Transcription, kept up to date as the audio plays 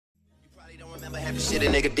Shit a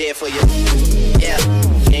nigga dead for you. Yeah,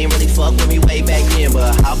 you ain't really fuck with me way back then,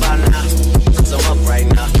 but how about now? Cause I'm up right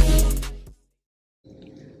now.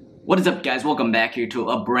 What is up, guys? Welcome back here to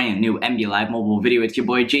a brand new NBA Live mobile video. It's your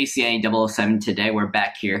boy JCA007. Today we're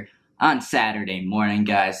back here on Saturday morning,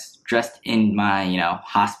 guys, dressed in my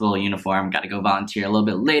hospital uniform. Got to go volunteer a little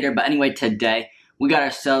bit later, but anyway, today we got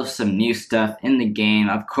ourselves some new stuff in the game.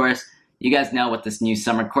 Of course, you guys know what this new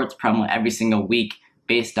summer courts promo every single week.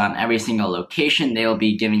 Based on every single location, they will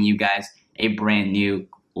be giving you guys a brand new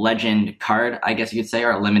legend card, I guess you could say,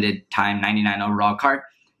 or a limited time 99 overall card.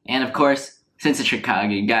 And of course, since it's Chicago,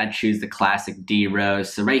 you gotta choose the classic D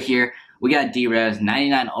Rose. So right here, we got D Rose,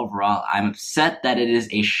 99 overall. I'm upset that it is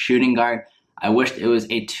a shooting guard. I wished it was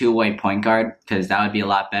a two-way point guard, because that would be a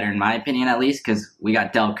lot better in my opinion, at least, because we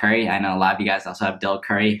got Del Curry. I know a lot of you guys also have Del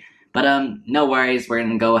Curry. But no worries, we're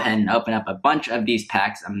going to go ahead and open up a bunch of these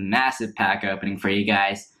packs, a massive pack opening for you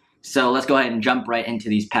guys. So let's go ahead and jump right into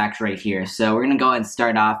these packs right here. So we're going to go ahead and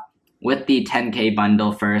start off with the 10K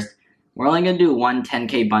bundle first. We're only going to do one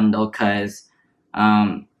 10K bundle because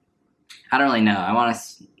I don't really know. I want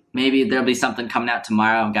to, maybe there'll be something coming out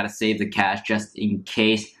tomorrow. I've got to save the cash just in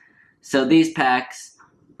case. So these packs,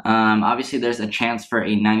 obviously there's a chance for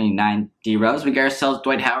a 99 D Rose. We got ourselves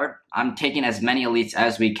Dwight Howard. I'm taking as many elites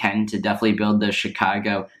as we can to definitely build the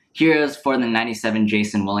Chicago heroes for the 97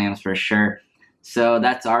 Jason Williams for sure. So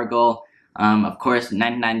that's our goal. Of course,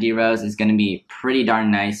 99 D Rose is going to be pretty darn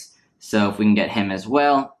nice. So if we can get him as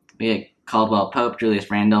well, we get Caldwell Pope, Julius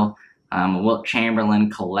Randle, Wilt Chamberlain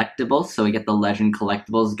collectibles. So we get the legend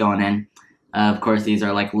collectibles going in. Of course, these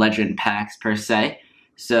are like legend packs per se.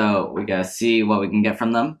 So we gotta see what we can get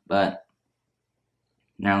from them. But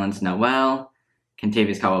Nerlens Noel,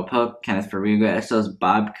 Kentavious Caldwell-Pope, Kenneth Fariga, so is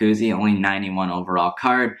Bob Cousy, only 91 overall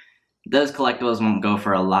card. Those collectibles won't go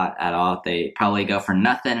for a lot at all. They probably go for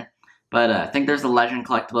nothing. But I think there's a legend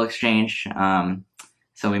collectible exchange.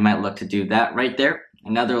 So we might look to do that right there.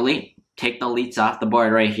 Another elite. Take the elites off the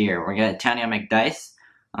board right here. We're gonna get Tanya McDice.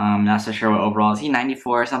 Not so sure what overall is he,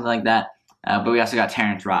 94 or something like that. But we also got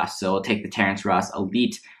Terrence Ross, so we'll take the Terrence Ross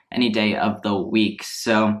Elite any day of the week.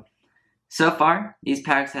 So far, these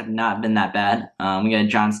packs have not been that bad. We got a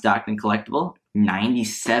John Stockton collectible,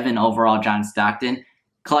 97 overall John Stockton.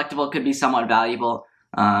 Collectible could be somewhat valuable,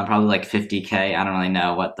 probably like 50K. I don't really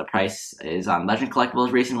know what the price is on Legend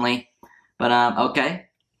collectibles recently. But okay,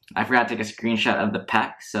 I forgot to take a screenshot of the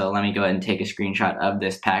pack, so let me go ahead and take a screenshot of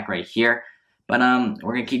this pack right here. But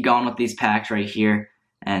we're going to keep going with these packs right here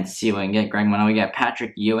and see what we can get. Greg Monroe, we got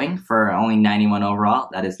Patrick Ewing for only 91 overall.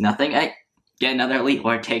 That is nothing. Hey, get another elite.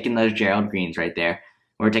 We're taking those Gerald Greens right there.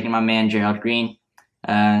 We're taking my man Gerald Green.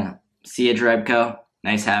 Sia Jerebko,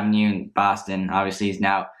 nice having you in Boston. Obviously, he's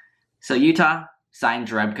now. So Utah signed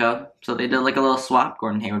Jerebko. So they did like a little swap,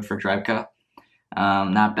 Gordon Hayward for Jerebko.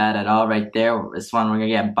 Not bad at all right there. This one, we're going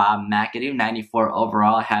to get Bob McAdoo, 94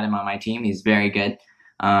 overall. I had him on my team. He's very good.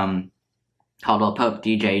 Caldwell Pope,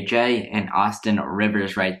 DJJ, and Austin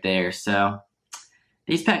Rivers right there. So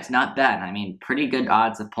these packs not bad. I mean, pretty good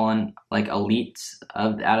odds of pulling like elites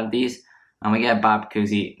out of these. We got Bob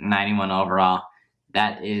Cousy, 91 overall.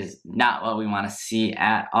 That is not what we want to see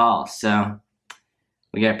at all. So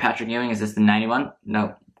we got Patrick Ewing. Is this the 91?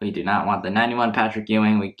 Nope, we do not want the 91 Patrick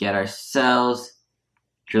Ewing. We get ourselves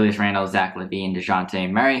Julius Randle, Zach LaVine,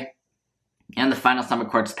 DeJounte Murray. And the final summer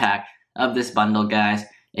courts pack of this bundle, guys,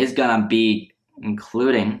 is gonna be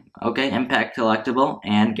including, Impact Collectible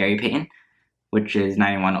and Gary Payton, which is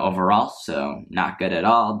 91 overall, so not good at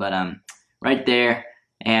all, but right there.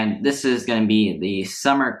 And this is gonna be the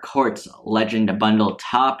Summer Courts Legend Bundle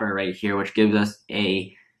Topper right here, which gives us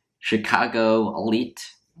a Chicago Elite,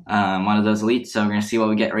 one of those elites. So we're gonna see what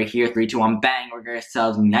we get right here. 3, 2, 1, bang! We're gonna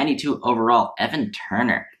sell 92 overall, Evan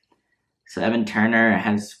Turner. So Evan Turner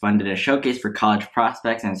has funded a showcase for college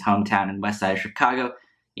prospects in his hometown in West Side of Chicago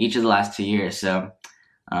each of the last 2 years. So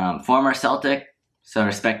former Celtic, so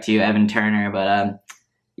respect to you, Evan Turner. But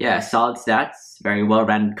yeah, solid stats, very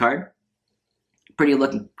well-rounded card, pretty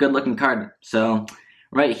good looking card. So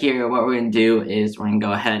right here, what we're gonna do is we're gonna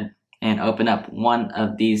go ahead and open up one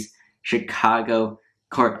of these Chicago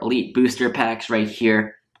Court Elite booster packs right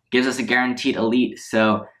here. Gives us a guaranteed elite,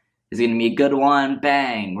 so it's gonna be a good one.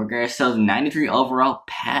 Bang! We're gonna ourselves 93 overall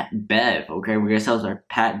Pat Bev. Okay, we're gonna ourselves our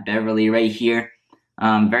Pat Beverly right here.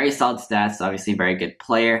 Very solid stats, obviously very good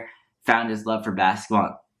player. Found his love for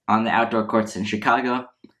basketball on the outdoor courts in Chicago,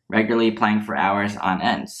 regularly playing for hours on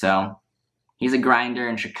end. So he's a grinder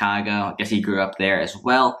in Chicago. I guess he grew up there as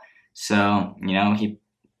well. So, he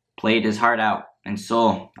played his heart out and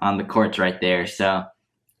soul on the courts right there. So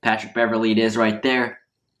Patrick Beverly it is right there.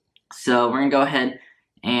 So we're going to go ahead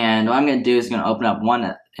And what I'm going to do is going to open up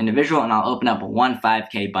one individual, and I'll open up one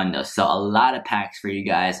 5K bundle. So a lot of packs for you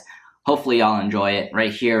guys. Hopefully y'all enjoy it.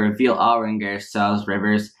 Right here, reveal all ringers, Cells,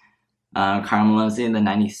 Rivers, Carmelo in the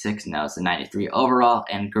 96, no, it's the 93 overall,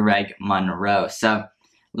 and Greg Monroe. So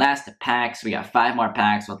last packs, we got 5 more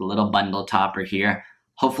packs with a little bundle topper here.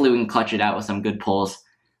 Hopefully we can clutch it out with some good pulls.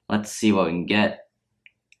 Let's see what we can get.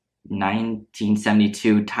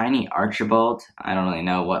 1972 Tiny Archibald. I don't really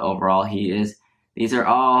know what overall he is. These are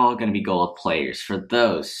all going to be gold players for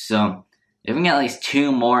those. So if we can get at least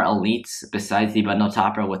 2 more elites besides the bundle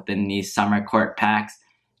topper within these summer court packs,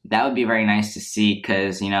 that would be very nice to see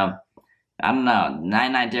because, you know, I don't know,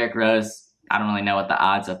 99 Derrick Rose, I don't really know what the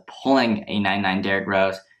odds of pulling a 99 Derrick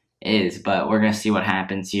Rose is, but we're going to see what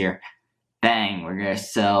happens here. Bang, we're going to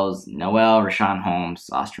sell Noel, Rashawn Holmes,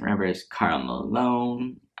 Austin Rivers, Karl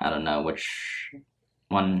Malone. I don't know which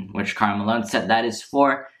Karl Malone set that is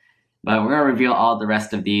for, but we're going to reveal all the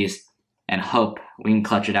rest of these and hope we can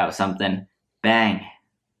clutch it out with something. Bang.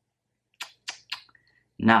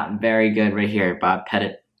 Not very good right here. Bob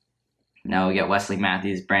Pettit. Now we get Wesley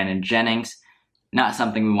Matthews, Brandon Jennings. Not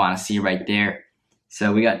something we want to see right there.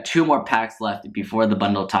 So we got 2 more packs left before the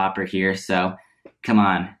bundle topper here. So come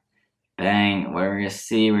on. Bang. We're going to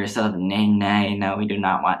see. We're going to sell Nene. No, we do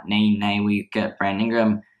not want Nene. We got Brandon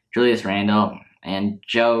Ingram, Julius Randle, and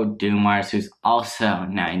Joe Dumars, who's also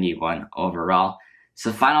 91 overall.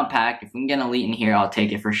 So final pack. If we can get an elite in here, I'll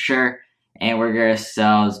take it for sure. And we're going to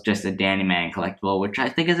sell just a Danny Mann collectible, which I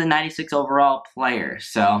think is a 96 overall player.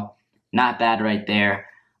 So not bad right there.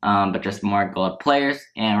 But just more gold players.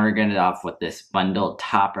 And we're going to get off with this bundle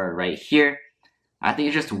topper right here. I think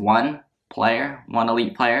it's just one player, one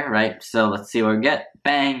elite player, right? So let's see what we get.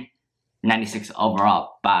 Bang. 96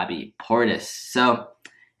 overall, Bobby Portis. So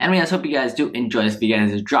anyway, I hope you guys do enjoy this video.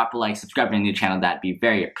 Guys, drop a like, subscribe to the new channel. That'd be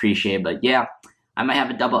very appreciated. But yeah, I might have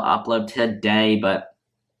a double upload today. But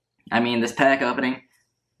I mean, this pack opening,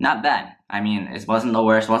 not bad. I mean, it wasn't the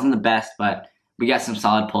worst, wasn't the best, but we got some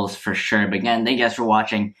solid pulls for sure. But again, thank you guys for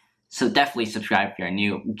watching. So definitely subscribe if you're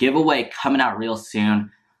new. Giveaway coming out real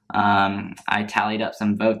soon. I tallied up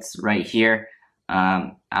some votes right here.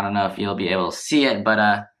 I don't know if you'll be able to see it,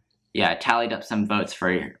 but yeah, I tallied up some votes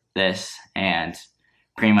for this, and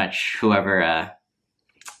pretty much whoever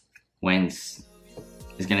wins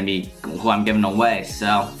is going to be who I'm giving away.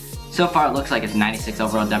 So far it looks like it's 96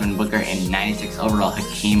 overall Devin Booker and 96 overall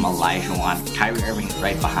Hakeem Olajuwon. Kyrie Irving is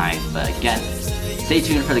right behind. But again, stay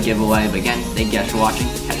tuned for the giveaway. But again, thank you guys for watching.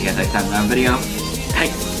 Catch you guys next time in our video.